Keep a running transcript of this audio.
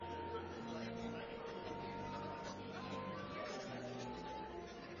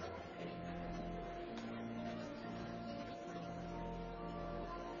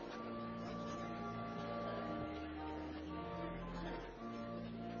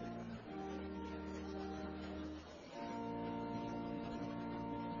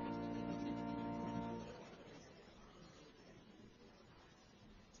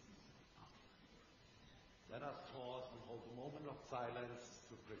us pause and hold a moment of silence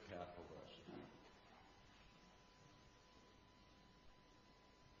to prepare for worship.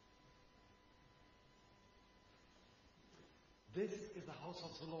 This is the house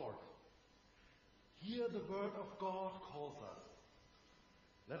of the Lord. Here the word of God calls us.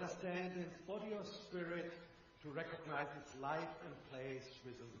 Let us stand in body or spirit to recognize its life and place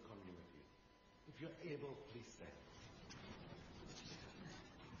within the community. If you're able, please stand.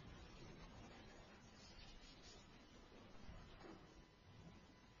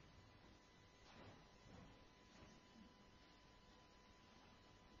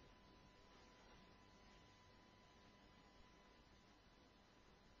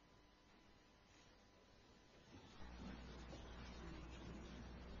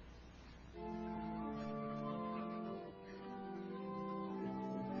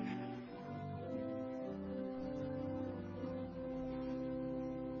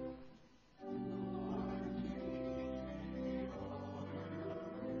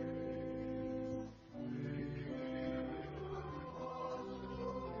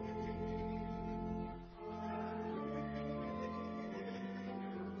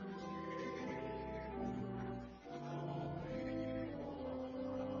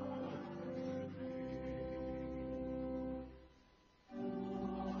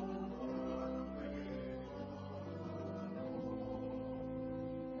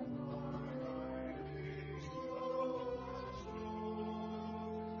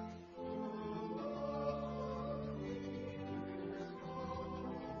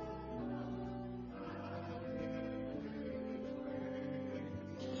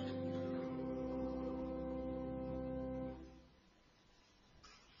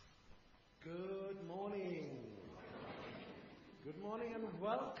 Good morning and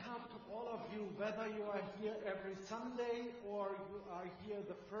welcome to all of you, whether you are here every Sunday or you are here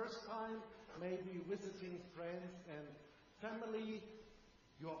the first time, maybe visiting friends and family.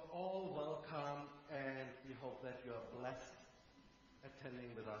 You're all welcome and we hope that you are blessed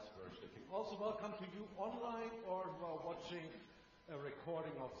attending with us worshiping. Also welcome to you online or who are watching a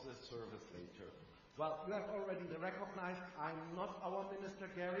recording of this service later. Well, you have already recognized I'm not our Minister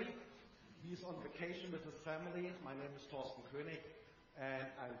Gary. He's on vacation with his family. My name is Thorsten König, and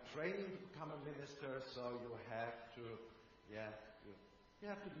I'm training to become a minister, so you have to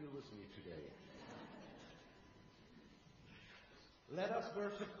deal with me today. Let us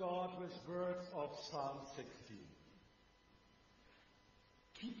worship God with words of Psalm 16.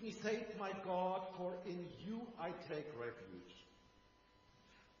 Keep me safe, my God, for in you I take refuge.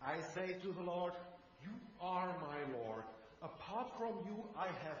 I say to the Lord, you are my Lord. Apart from you, I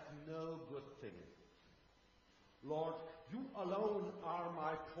have no good thing. Lord, you alone are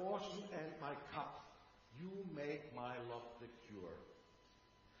my portion and my cup. You make my lot secure.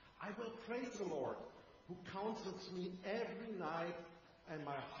 I will praise the Lord, who counsels me every night, and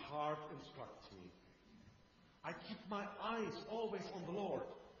my heart instructs me. I keep my eyes always on the Lord.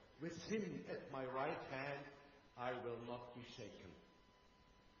 With him at my right hand, I will not be shaken.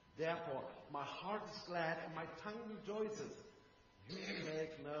 Therefore, my heart is glad and my tongue rejoices. You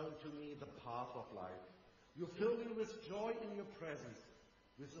make known to me the path of life. You fill me with joy in your presence,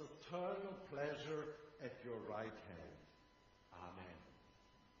 with eternal pleasure at your right hand. Amen.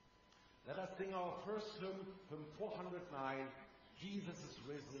 Let us sing our first hymn, hymn 409, Jesus is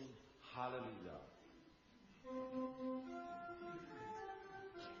risen. Hallelujah.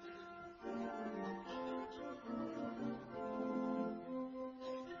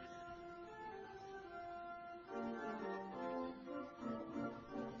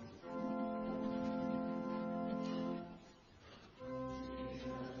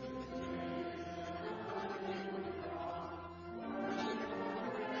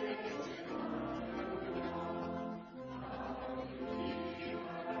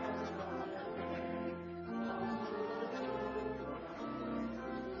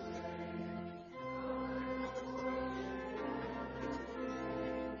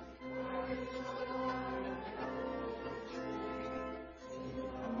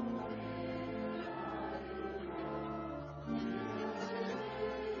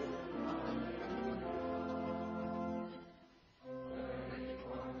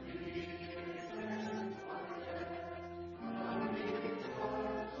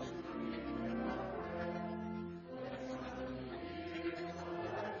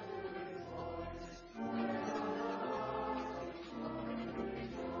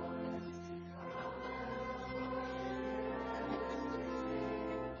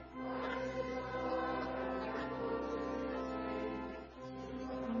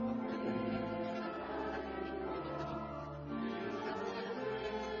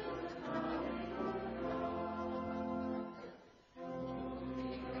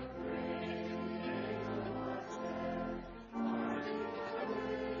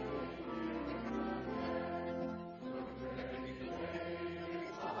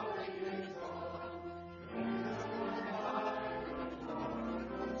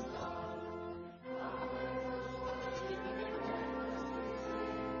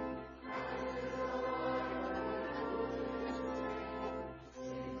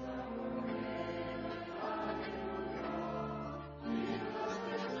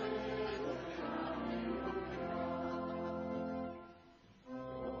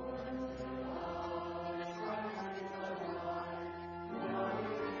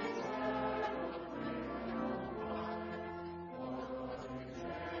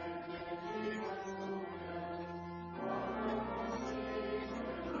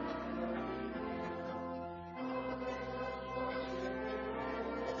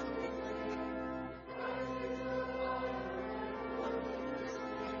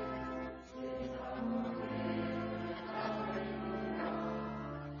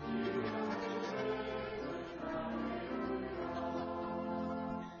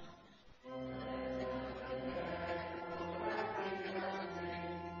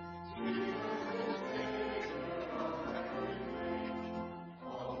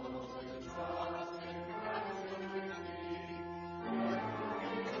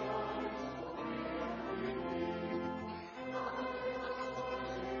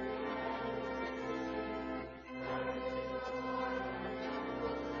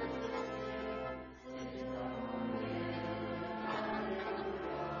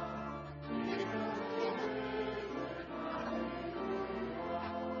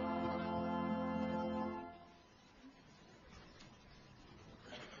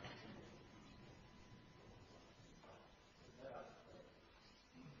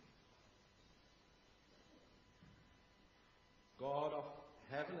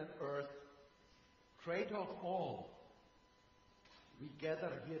 heaven and earth, creator of all, we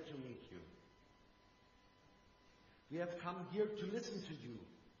gather here to meet you. We have come here to listen to you,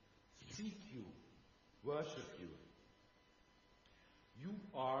 seek you, worship you. You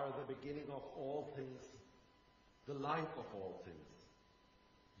are the beginning of all things, the life of all things.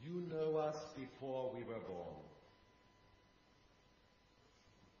 You know us before we were born.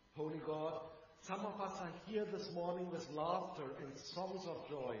 Holy God, some of us are here this morning with laughter and songs of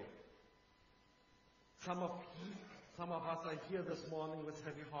joy. Some of us are here this morning with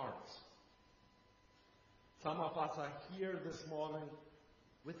heavy hearts. Some of us are here this morning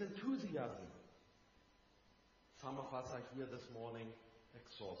with enthusiasm. Some of us are here this morning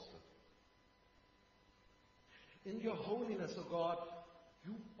exhausted. In your holiness, O God,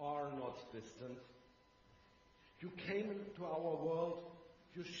 you are not distant. You came into our world.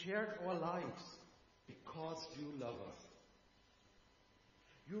 You shared our lives because you love us.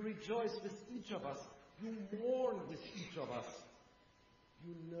 You rejoice with each of us. You mourn with each of us.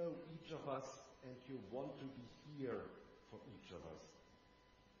 You know each of us, and you want to be here for each of us.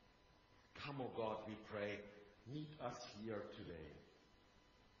 Come, O God, we pray, meet us here today.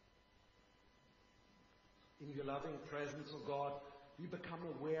 In your loving presence, O God, we become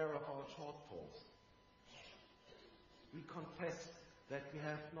aware of our shortfalls. We confess that we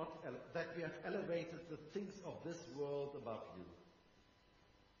have elevated the things of this world above you.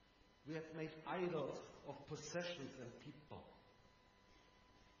 We have made idols of possessions and people.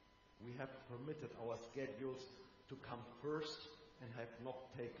 We have permitted our schedules to come first and have not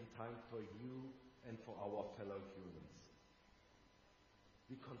taken time for you and for our fellow humans.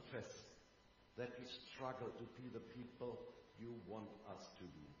 We confess that we struggle to be the people you want us to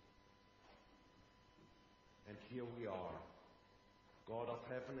be. And here we are, God of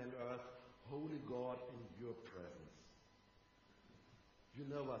heaven and earth, holy God in your presence. You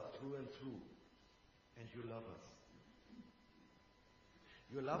know us through and through, and you love us.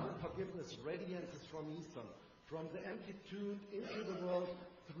 Your love and forgiveness radiates from Eastern, from the empty tomb into the world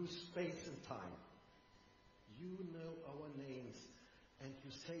through space and time. You know our names, and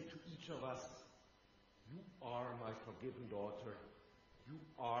you say to each of us, you are my forgiven daughter, you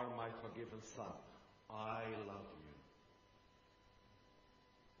are my forgiven son. I love you.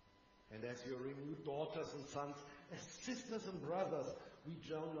 And as your renewed daughters and sons, as sisters and brothers, we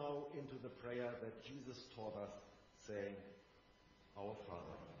join now into the prayer that Jesus taught us, saying, Our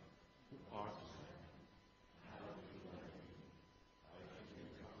Father, who art in heaven, hallowed be thy name. Thy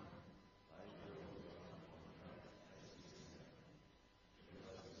kingdom come, thy will be done on earth as it is in heaven. Give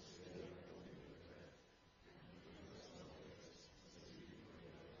us this day our daily bread, and forgive us our debts, as we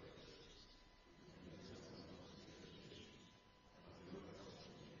forgive our debtors. And lead us not into temptation, but deliver us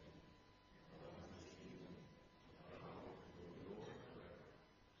from evil. For thine is the kingdom, the power, and the glory forever.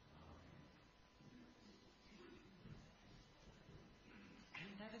 Amen.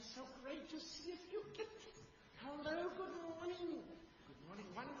 And that is so great to see a few kids. Hello, good morning. Good morning,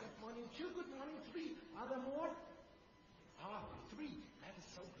 one, good morning, two, good morning, three. Are there more? Three. That is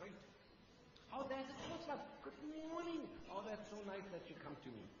so great. Oh, there's a fourth one. Good morning. Oh, that's so nice that you come to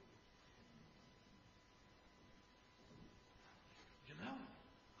me. You know,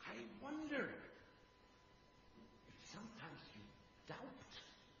 I wonder if sometimes you doubt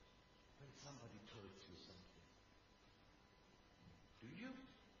when somebody tells you something. Do you?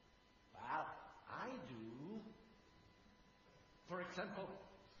 Well, I do. For example,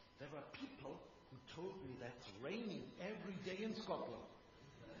 there were people who told me that it's raining every day in Scotland.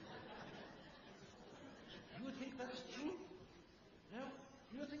 Do you think that is true? No?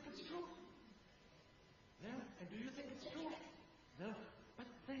 Do you think it's true? No? And do you think it's true? No? But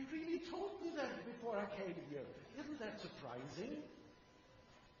they really told me that before I came here. Isn't that surprising?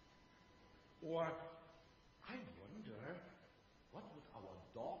 Or, I wonder, what would our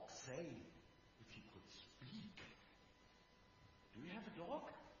dog say if he could speak? Do you have a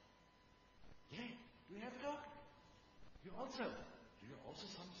dog? Yeah. Do you have a dog? Do you also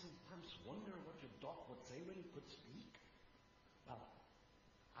sometimes wonder what your dog would say when he could speak? Well,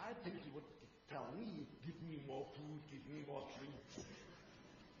 I think he would tell me, give me more food, give me more treats.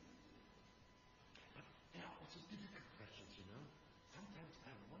 But there are also difficult questions, you know. Sometimes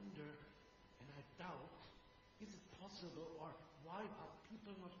I wonder and I doubt, is it possible, or why are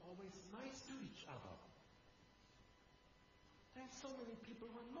people not always nice to each other? There's so many people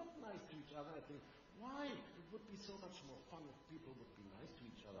who are not nice to each other. I think, why? It would be so much more fun if people would be nice to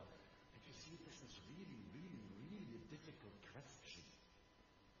each other. And you see, this is really, really, really a difficult question.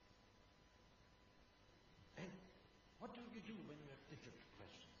 And what do you do when you have difficult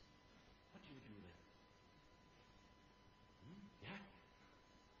questions? What do you do then? Yeah?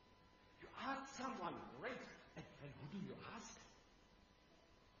 someone, great. And who do you ask?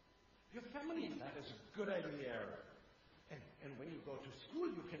 Your family. That is a good idea. And when you go to school,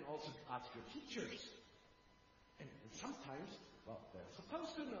 you can also ask your teachers. And sometimes, well, they're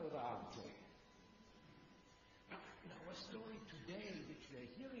supposed to know the answer. But in our story today, which we are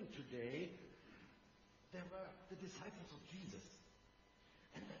hearing today, there were the disciples of Jesus.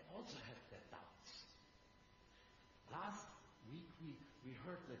 And they also had their doubts. Last week we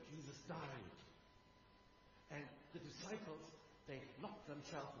heard that Jesus died. And the disciples, they locked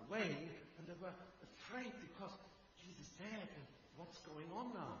themselves away and they were afraid because Jesus is dead and what's going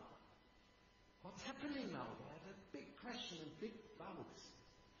on now? What's happening now? They had a big question and big doubts.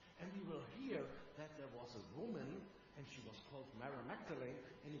 And we will hear that there was a woman and she was called Mary Magdalene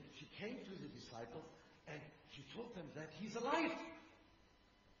and she came to the disciples and she told them that he's alive.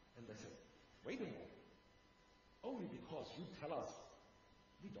 And they said, wait a minute. Only because you tell us,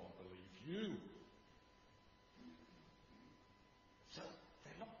 we don't believe you. So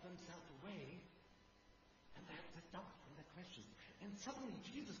they locked themselves away and they had the doubt and the questions. And suddenly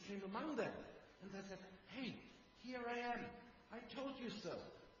Jesus came among them and they said, hey, here I am. I told you so.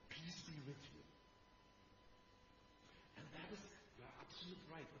 Peace be with you. And that is, you're absolutely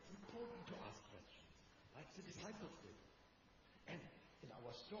right. It's important to ask questions, like the disciples did. And in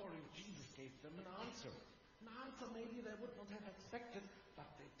our story, Jesus gave them an answer. An answer maybe they would not have expected, but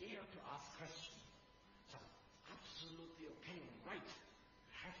they dared to ask questions. So, absolutely okay and right.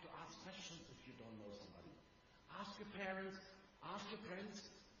 You have to ask questions if you don't know somebody. Ask your parents, ask your friends,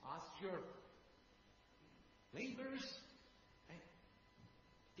 ask your neighbors, and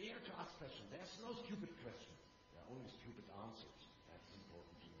dare to ask questions. There's no stupid questions. There are only stupid answers. That's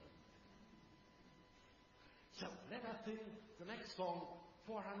important to know. So, let us sing the next song,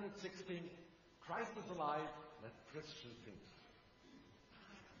 416, Christ is alive, let Christians sing.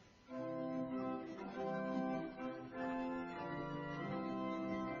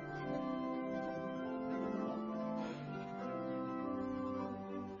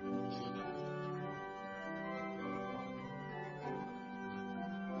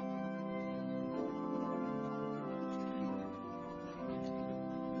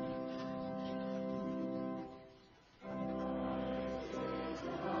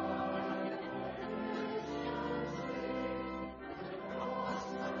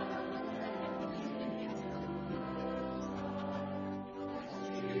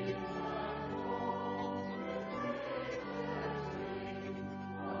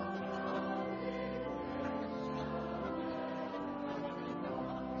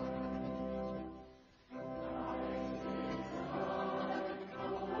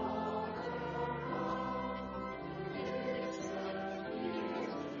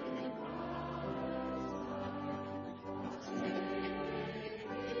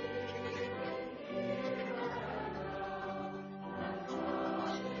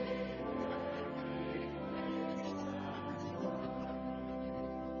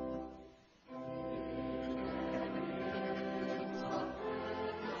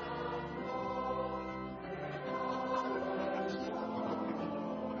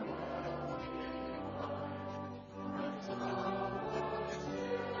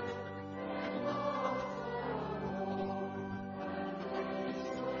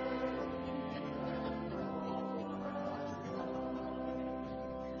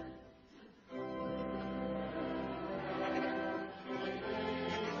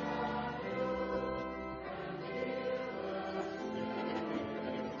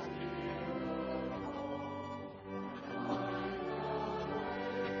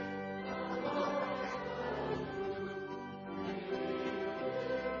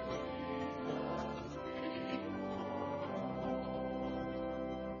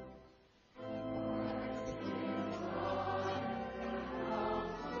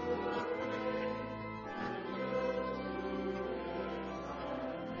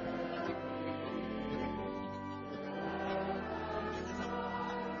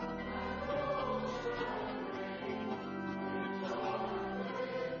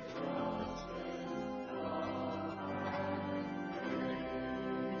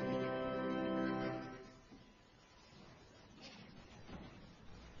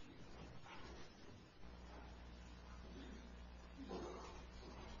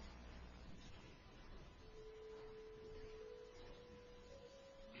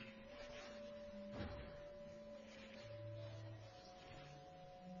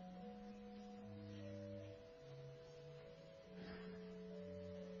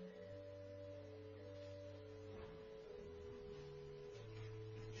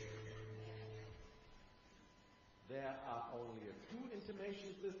 only a few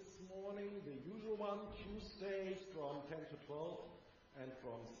intimations this morning. The usual one, Tuesdays from 10 to 12, and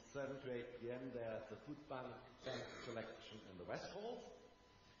from 7 to 8 p.m. there's the food bank collection in the West Hall.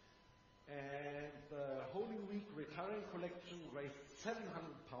 And the Holy Week Retiring Collection raised £700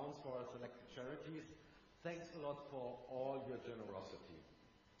 for our selected charities. Thanks a lot for all your generosity.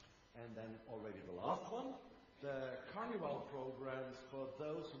 And then already the last one, the Carnival programs for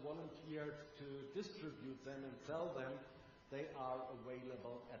those who volunteered to distribute them and sell them, they are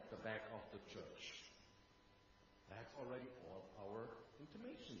available at the back of the church. That's already all our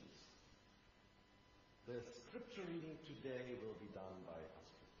intimations. The scripture reading today will be done by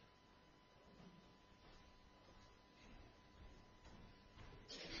Astrid.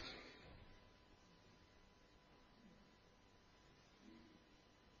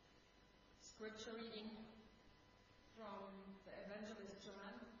 Scripture reading from the Evangelist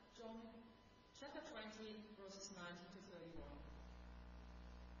John, chapter 20, verses 19 to 31.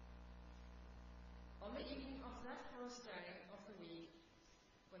 On the evening of that first day of the week,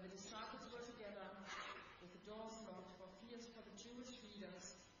 when the disciples were together, with the doors locked for fears for the Jewish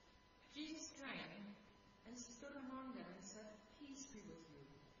leaders, Jesus came and stood among them and said, "Peace be with you."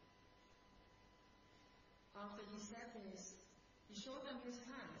 After he said this, he showed them his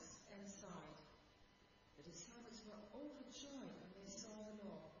hands and side. The disciples were overjoyed when they saw the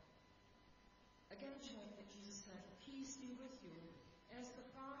Lord. Again Jesus said, "Peace be with you. As the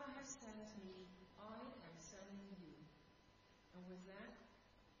Father has sent me, I am sending you." And with that,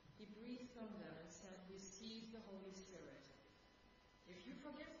 he breathed on them and said, "Receive the Holy Spirit. If you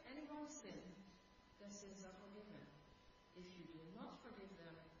forgive anyone's sin, their sins are forgiven. If you do not forgive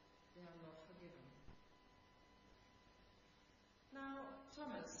them, they are not forgiven." Now,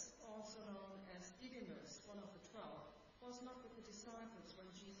 Thomas, also known as Didymus, one of the 12, was not with the disciples when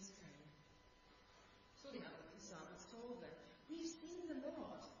Jesus came. So the other disciples told them, "We've seen the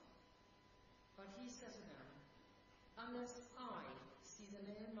Lord." But he said to them, "Unless I see the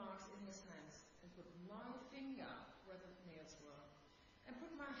nail marks in his hands, and put my finger where the nails were, and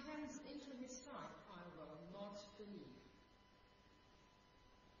put my hands into his side, I will not believe."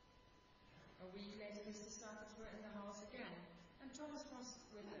 A week later his disciples were in the house again, and Thomas was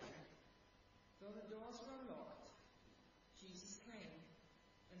with them. Though the doors were locked, Jesus came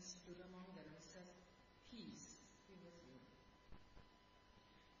and stood among them and said, "Peace be with you."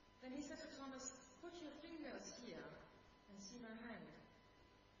 Then he said to Thomas, "Put your fingers here and see my hand.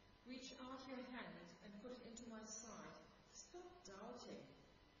 Reach out your hand and put it into my side. Stop doubting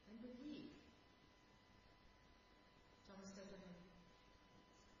and believe." Thomas said to him,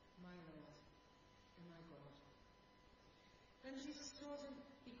 "My Lord and my God." Then Jesus told him,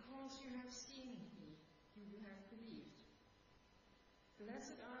 "Because you have seen me, you have believed.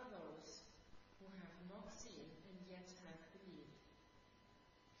 Blessed are those who have not seen and yet have believed."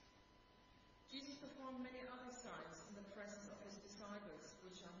 Jesus performed many other signs in the presence of his disciples,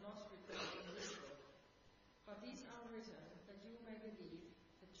 which are not recorded in this book. But these are written that you may believe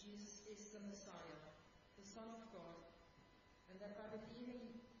that Jesus is the Messiah, the Son of God, and that by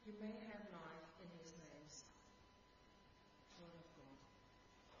believing you may have life in his name. Word of God.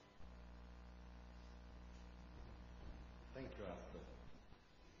 Thank you, Astrid.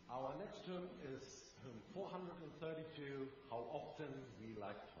 Our next hymn is hymn 432, How Often We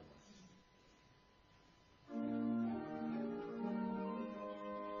Like Thomas.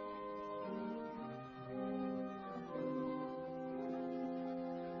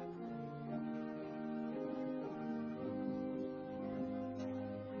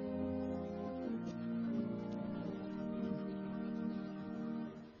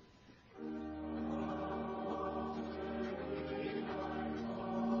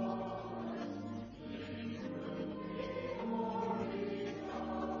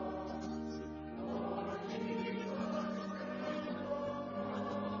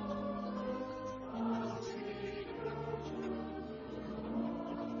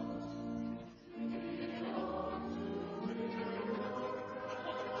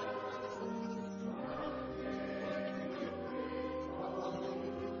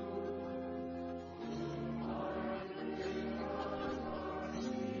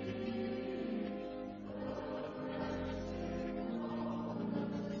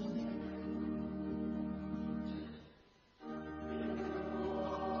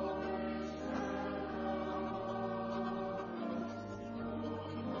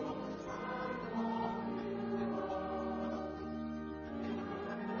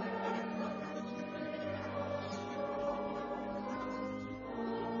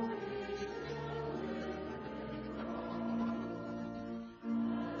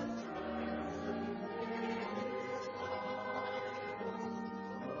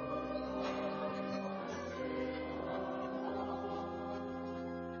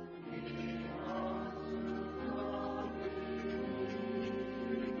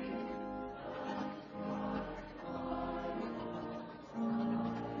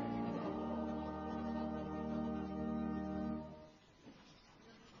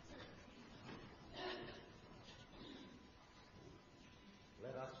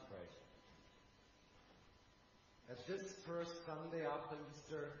 this first Sunday after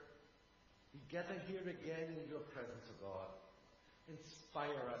Easter, we gather here again in your presence, O God.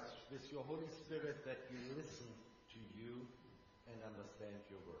 Inspire us with your Holy Spirit that we listen to you and understand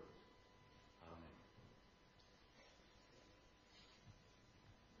your word. Amen.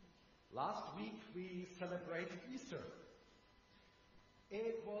 Last week we celebrated Easter.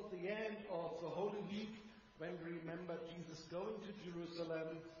 It was the end of the Holy Week when we remember Jesus going to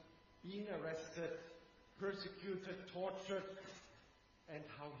Jerusalem, being arrested, persecuted, tortured, and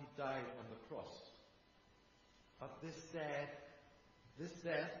how he died on the cross. But this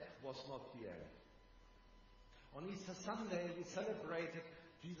death was not the end. On Easter Sunday, we celebrated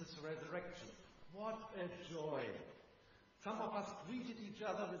Jesus' resurrection. What a joy! Some of us greeted each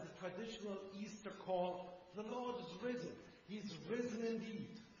other with the traditional Easter call, "The Lord is risen. He's risen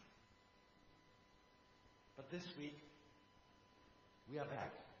indeed." But this week, we are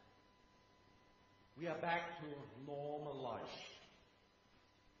back. We are back to normal life.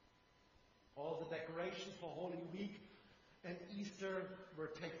 All the decorations for Holy Week and Easter were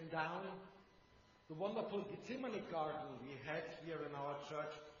taken down. The wonderful Gethsemane garden we had here in our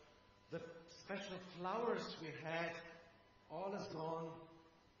church, the special flowers we had, all is gone.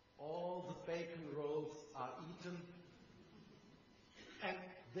 All the bacon rolls are eaten. And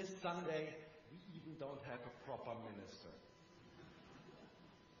this Sunday, we even don't have a proper minister.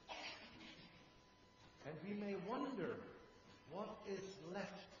 And we may wonder, what is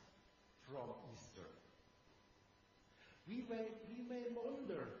left from Easter? We may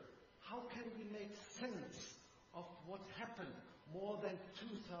wonder, how can we make sense of what happened more than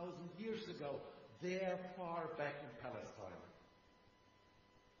 2,000 years ago, there far back in Palestine?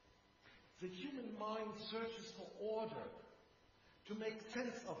 The human mind searches for order, to make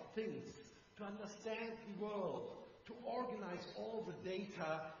sense of things, to understand the world, to organize all the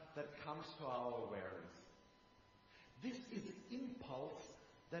data that comes to our awareness. This is an impulse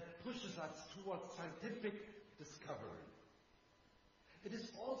that pushes us towards scientific discovery. It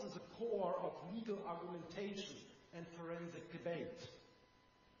is also the core of legal argumentation and forensic debate.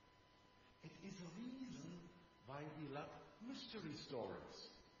 It is a reason why we love mystery stories.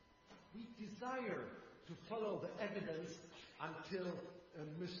 We desire to follow the evidence until a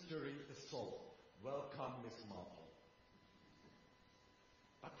mystery is solved. Welcome, Miss Marple.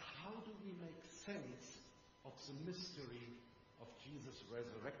 But how do we make sense of the mystery of Jesus'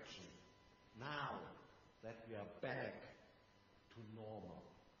 resurrection now that we are back to normal?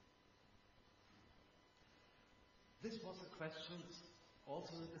 This was a question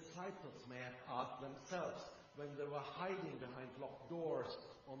also the disciples may have asked themselves when they were hiding behind locked doors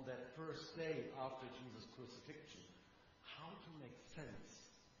on that first day after Jesus' crucifixion. How to make sense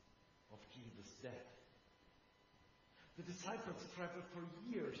of Jesus' death? The disciples traveled for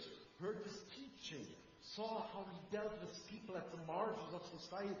years, heard his teaching, saw how he dealt with people at the margins of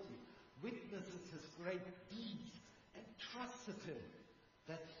society, witnesses his great deeds, and trusted him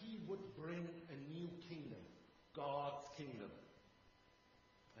that he would bring a new kingdom, God's kingdom.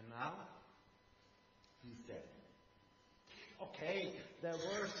 And now, he's dead. Okay, there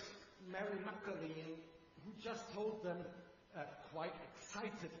was Mary Magdalene who just told them, quite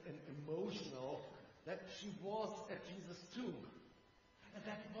excited and emotional, that she was at Jesus' tomb, and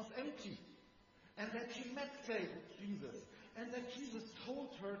that it was empty, and that she met Jesus, and that Jesus told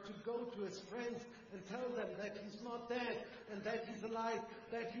her to go to his friends and tell them that he's not dead, and that he's alive,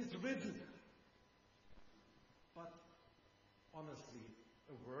 that he's risen. But honestly,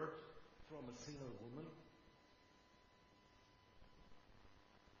 a word from a single woman,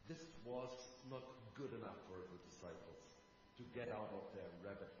 this was not good enough for the disciples to get out of their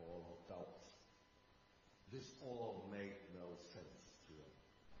rabbit hole of doubts. This all made no sense to them.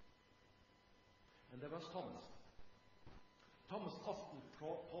 And there was Thomas. Thomas, often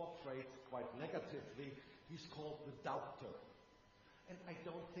portrayed quite negatively, he's called the doubter. And I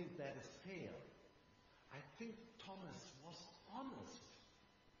don't think that is fair. I think Thomas was honest.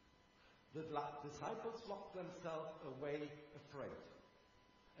 The disciples locked themselves away afraid.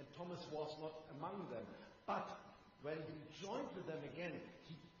 And Thomas was not among them. But when he joined with them again,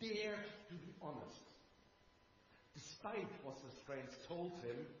 he dared to be honest. Despite what his friends told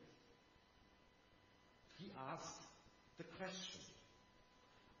him, he asked the question,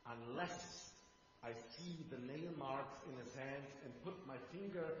 unless I see the nail marks in his hands and put my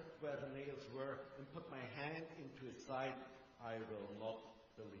finger where the nails were and put my hand into his side, I will not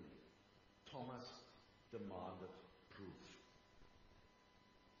believe. Thomas demanded proof.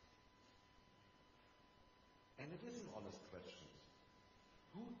 And it is an honest question.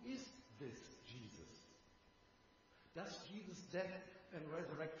 Who is this Jesus? Does Jesus' death and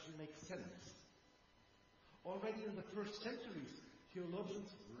resurrection make sense? Already in the first centuries, theologians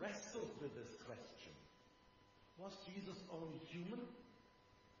wrestled with this question. Was Jesus only human,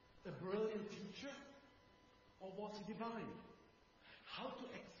 a brilliant teacher, or was he divine? How to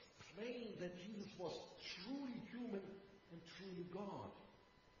explain that Jesus was truly human and truly God?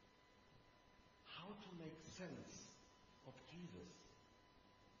 How to make sense of Jesus?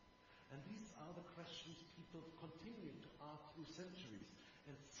 And these are the questions people continue to ask through centuries.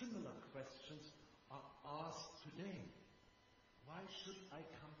 And similar questions are asked today. Why should I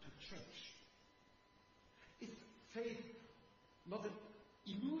come to church? Is faith not an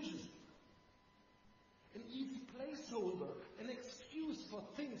illusion? An easy placeholder, an excuse for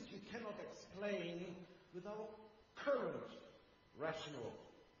things we cannot explain with our current rational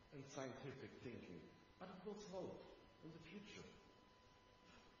and scientific thinking, but it will solve in the future.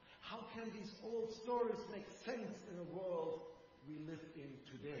 How can these old stories make sense in a world we live in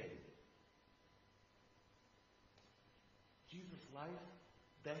today? Jesus' life,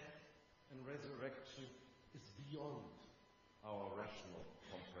 death, and resurrection is beyond our rational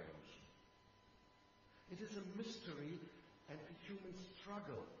comprehension. It is a mystery and a human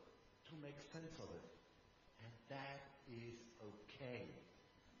struggle to make sense of it. And that is okay.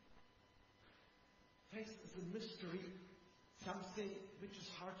 Faith is a mystery, something which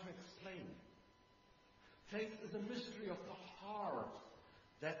is hard to explain. Faith is a mystery of the heart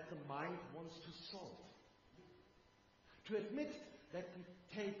that the mind wants to solve. To admit that we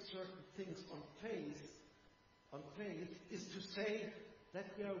take certain things on faith is to say that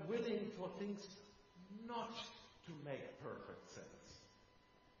we are willing for things not to make perfect sense.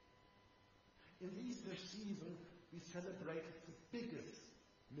 In the Easter season, we celebrated the biggest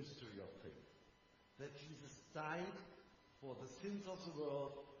mystery of faith, that Jesus died for the sins of the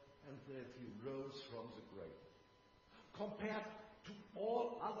world and that he rose from the grave. Compared to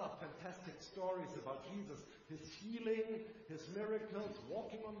all other fantastic stories about Jesus, his healing, his miracles,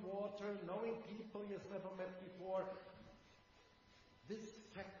 walking on water, knowing people he has never met before, this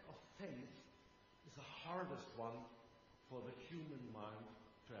fact of faith is the hardest one for the human mind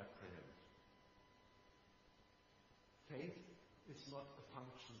to apprehend. Faith is not a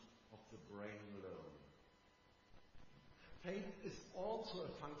function of the brain alone. Faith is also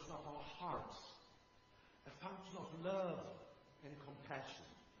a function of our hearts, a function of love and compassion.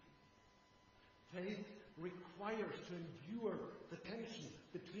 Faith requires to endure the tension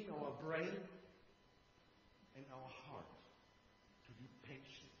between our brain and our heart, to be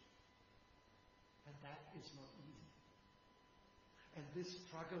patient. And that is not easy. And this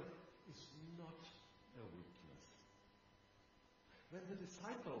struggle is not a weakness. When the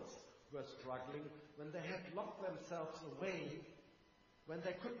disciples were struggling, when they had locked themselves away, when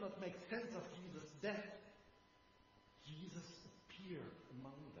they could not make sense of Jesus' death, Jesus appeared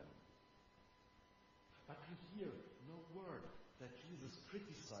among them. But we hear no word that Jesus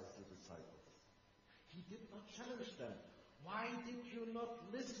criticized the disciples. He did not challenge them. Why did you not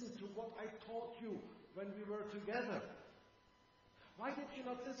listen to what I taught you when we were together? Why did you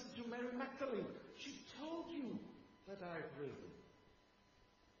not listen to Mary Magdalene? She told you that I have risen.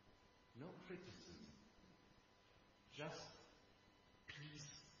 No criticism. Just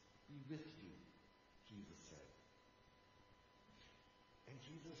peace be with you, Jesus said. And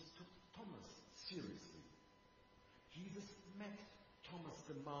Jesus took Thomas seriously. Jesus met Thomas'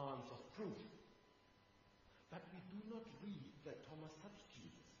 demands of proof. But we do not read that Thomas touched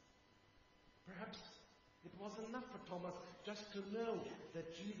Jesus. Perhaps it was enough for Thomas just to know that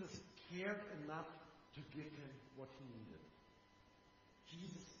Jesus cared enough to give him what he needed.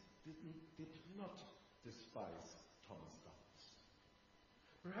 Jesus did not despise Thomas' doubts.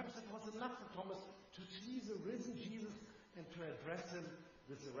 Perhaps it was enough for Thomas to see the risen Jesus and to address him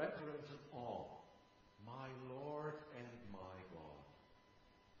with reverence and awe. My Lord and my God.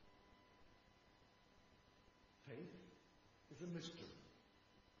 Faith is a mystery.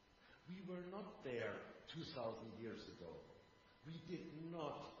 We were not there 2,000 years ago. We did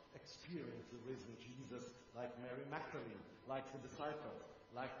not experience the risen Jesus like Mary Magdalene, like the disciples,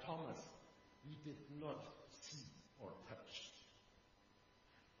 like Thomas. We did not see or touch.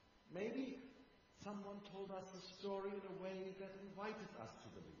 Maybe someone told us the story in a way that invited us to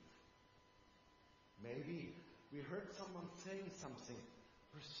believe. Maybe we heard someone saying something,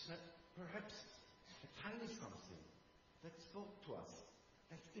 perhaps a tiny something, that spoke to us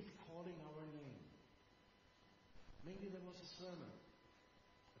as if calling our name. Maybe there was a sermon,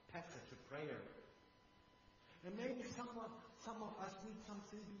 a passage, a prayer. And maybe some of us need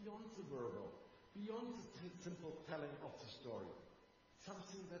something beyond the verbal, beyond the simple telling of the story.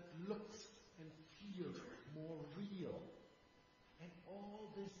 Something that looks and feels more real. And all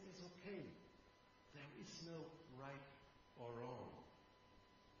this is okay. There is no right or wrong.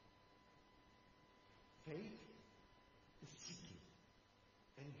 Faith is seeking,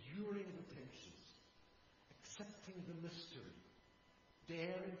 enduring the tensions, accepting the mystery,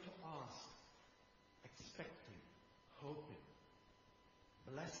 daring to ask, expecting, hoping.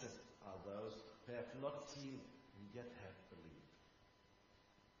 Blessed are those who have not seen and yet have believed.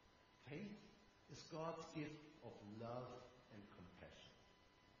 Faith is God's gift of love and compassion.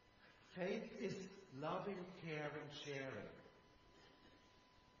 Faith is loving, caring, sharing.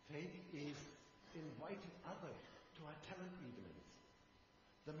 Faith is inviting others to our talent evenings,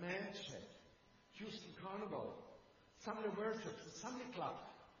 the Man Shed, Houston Carnival, Sunday worship, the Sunday club,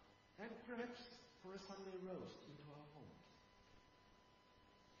 and perhaps for a Sunday roast into our homes.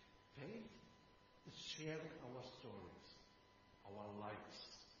 Faith is sharing our stories, our lives,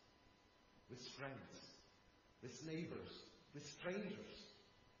 with friends, with neighbors, with strangers.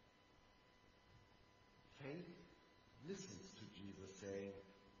 Faith listens to Jesus saying,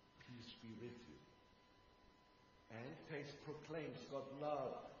 "Peace be with you." And faith proclaims God's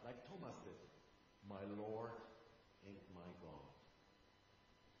love like Thomas did, "My Lord and my God."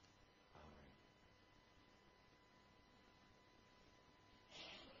 Amen.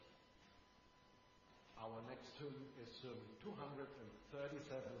 Our next hymn is hymn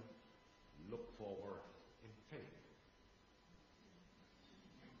 237, Look Forward in Faith.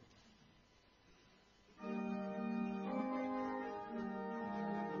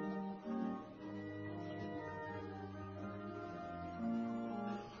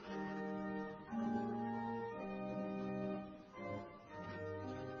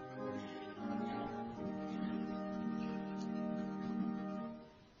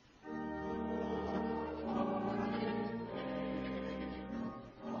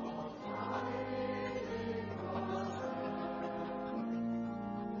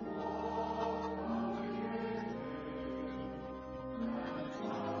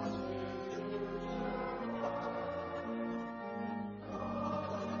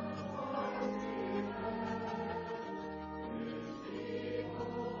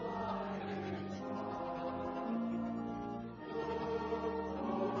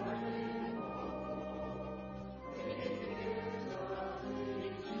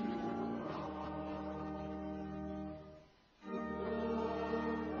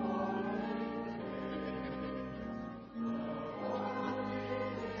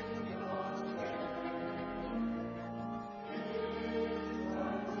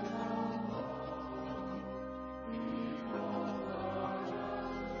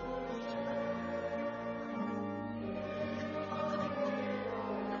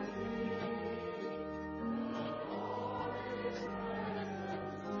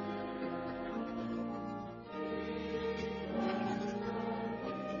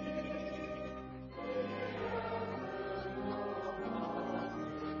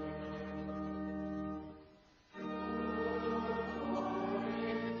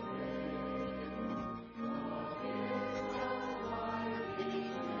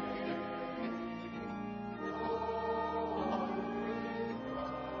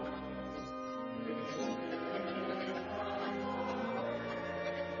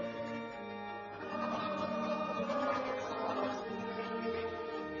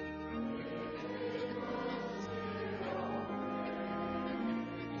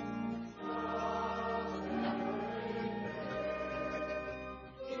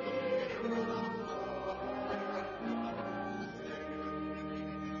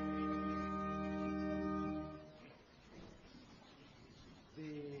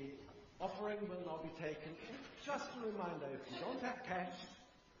 Offering will now be taken. Just a reminder, if you don't have cash,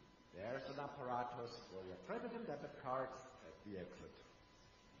 there's an apparatus for your credit and debit cards at the exit.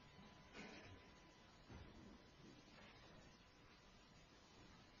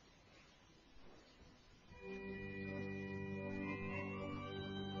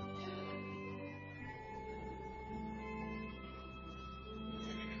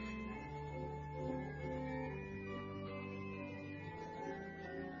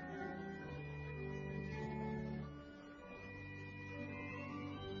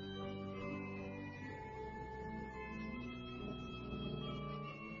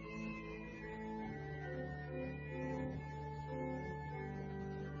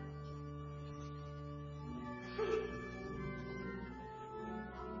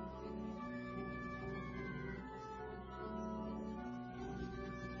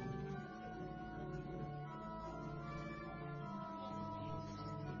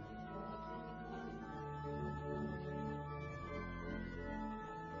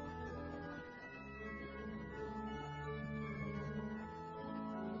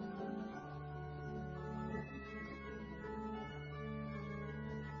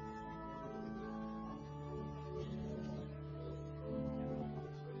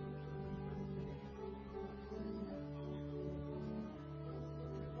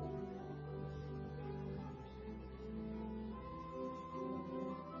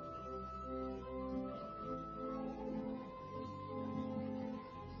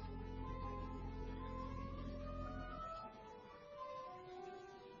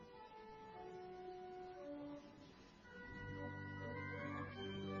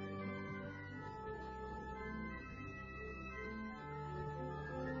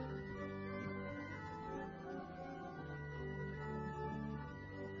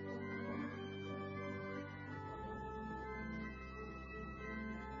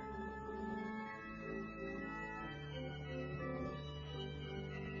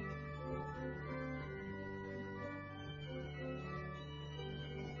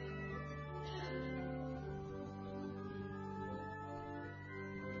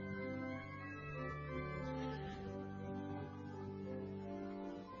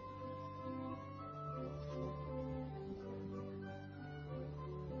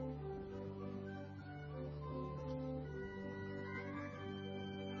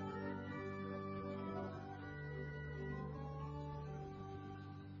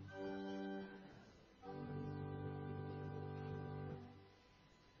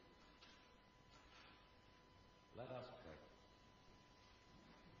 us pray.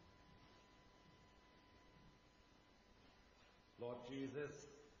 Lord Jesus,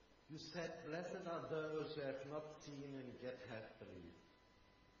 you said, blessed are those who have not seen and yet have believed.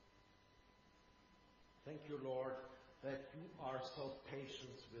 Thank you, Lord, that you are so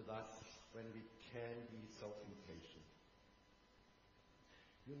patient with us when we can be so impatient.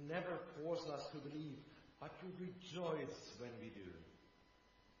 You never force us to believe, but you rejoice when we do.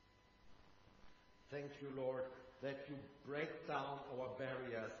 Thank you, Lord, that you break down our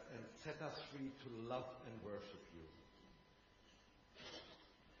barriers and set us free to love and worship you.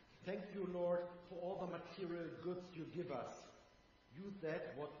 Thank you, Lord, for all the material goods you give us. Use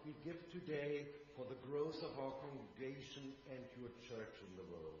that what we give today for the growth of our congregation and your church in the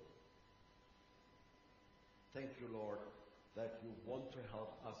world. Thank you, Lord, that you want to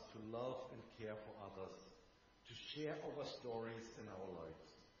help us to love and care for others, to share our stories and our lives.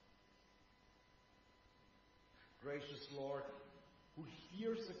 Gracious Lord, who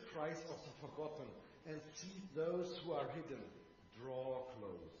hears the cries of the forgotten and sees those who are hidden, draw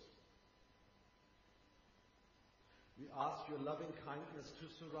close. We ask your loving kindness to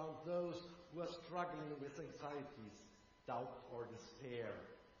surround those who are struggling with anxieties, doubt, or despair,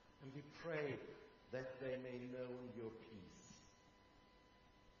 and we pray that they may know your peace.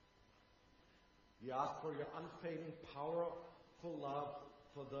 We ask for your unfailing, powerful love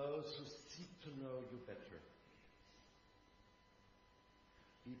for those who seek to know you better.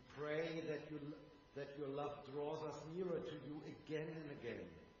 We pray that your love draws us nearer to you again and again.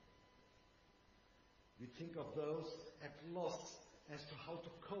 We think of those at loss as to how to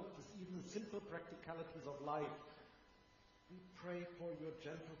cope with even simple practicalities of life. We pray for your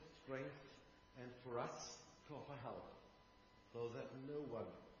gentle strength and for us to offer help, so that no one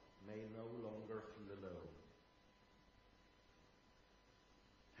may no longer feel alone.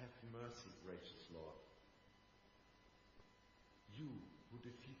 Have mercy, gracious Lord. You who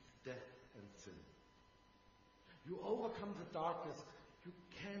defeats death and sin. You overcome the darkness. You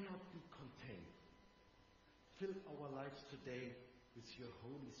cannot be contained. Fill our lives today with your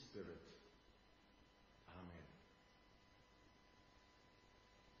Holy Spirit. Amen.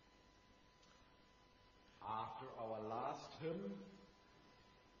 After our last hymn,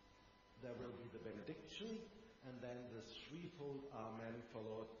 there will be the benediction, and then the threefold Amen,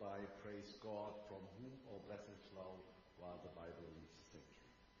 followed by praise God, from whom all blessings flow, while the Bible leaves the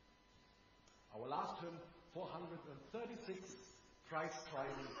sanctuary. Our last hymn, 436, Christ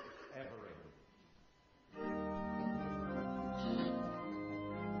triumph ever reigning.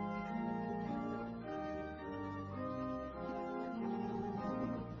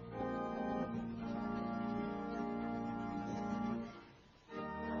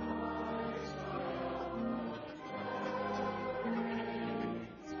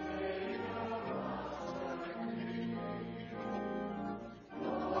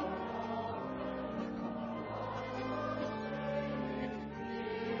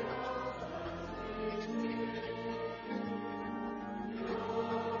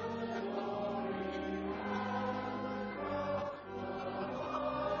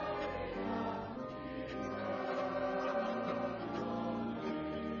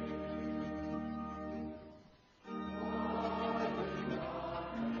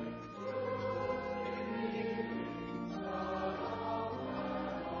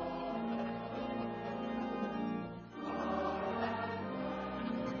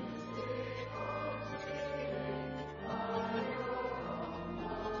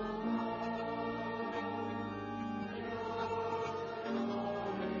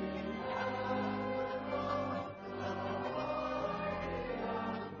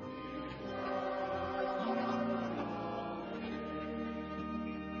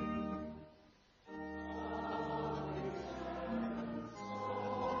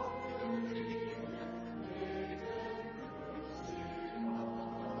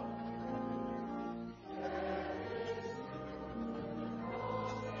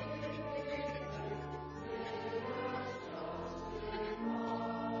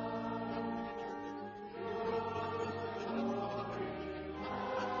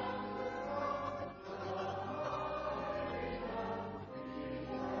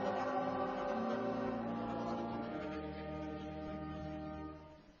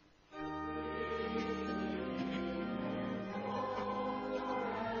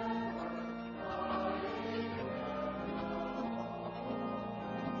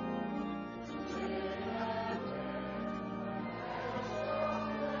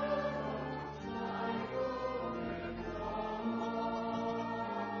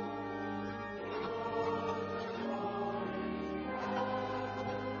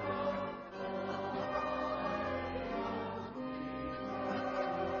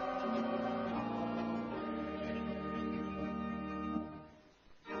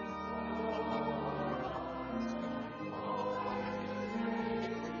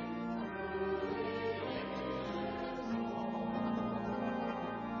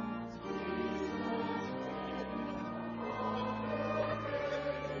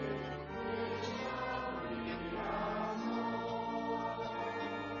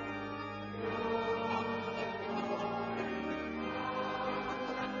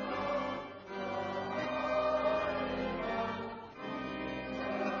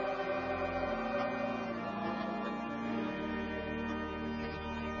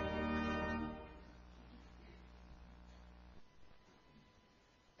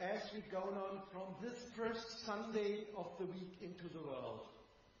 as we go on from this first Sunday of the week into the world.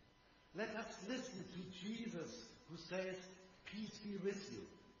 Let us listen to Jesus who says, "Peace be with you."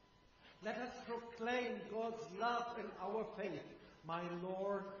 Let us proclaim God's love in our faith, "My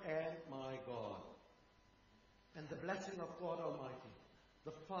Lord and my God." And the blessing of God Almighty,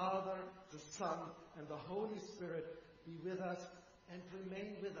 the Father, the Son, and the Holy Spirit be with us and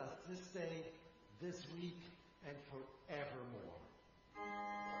remain with us this day, this week, and forevermore.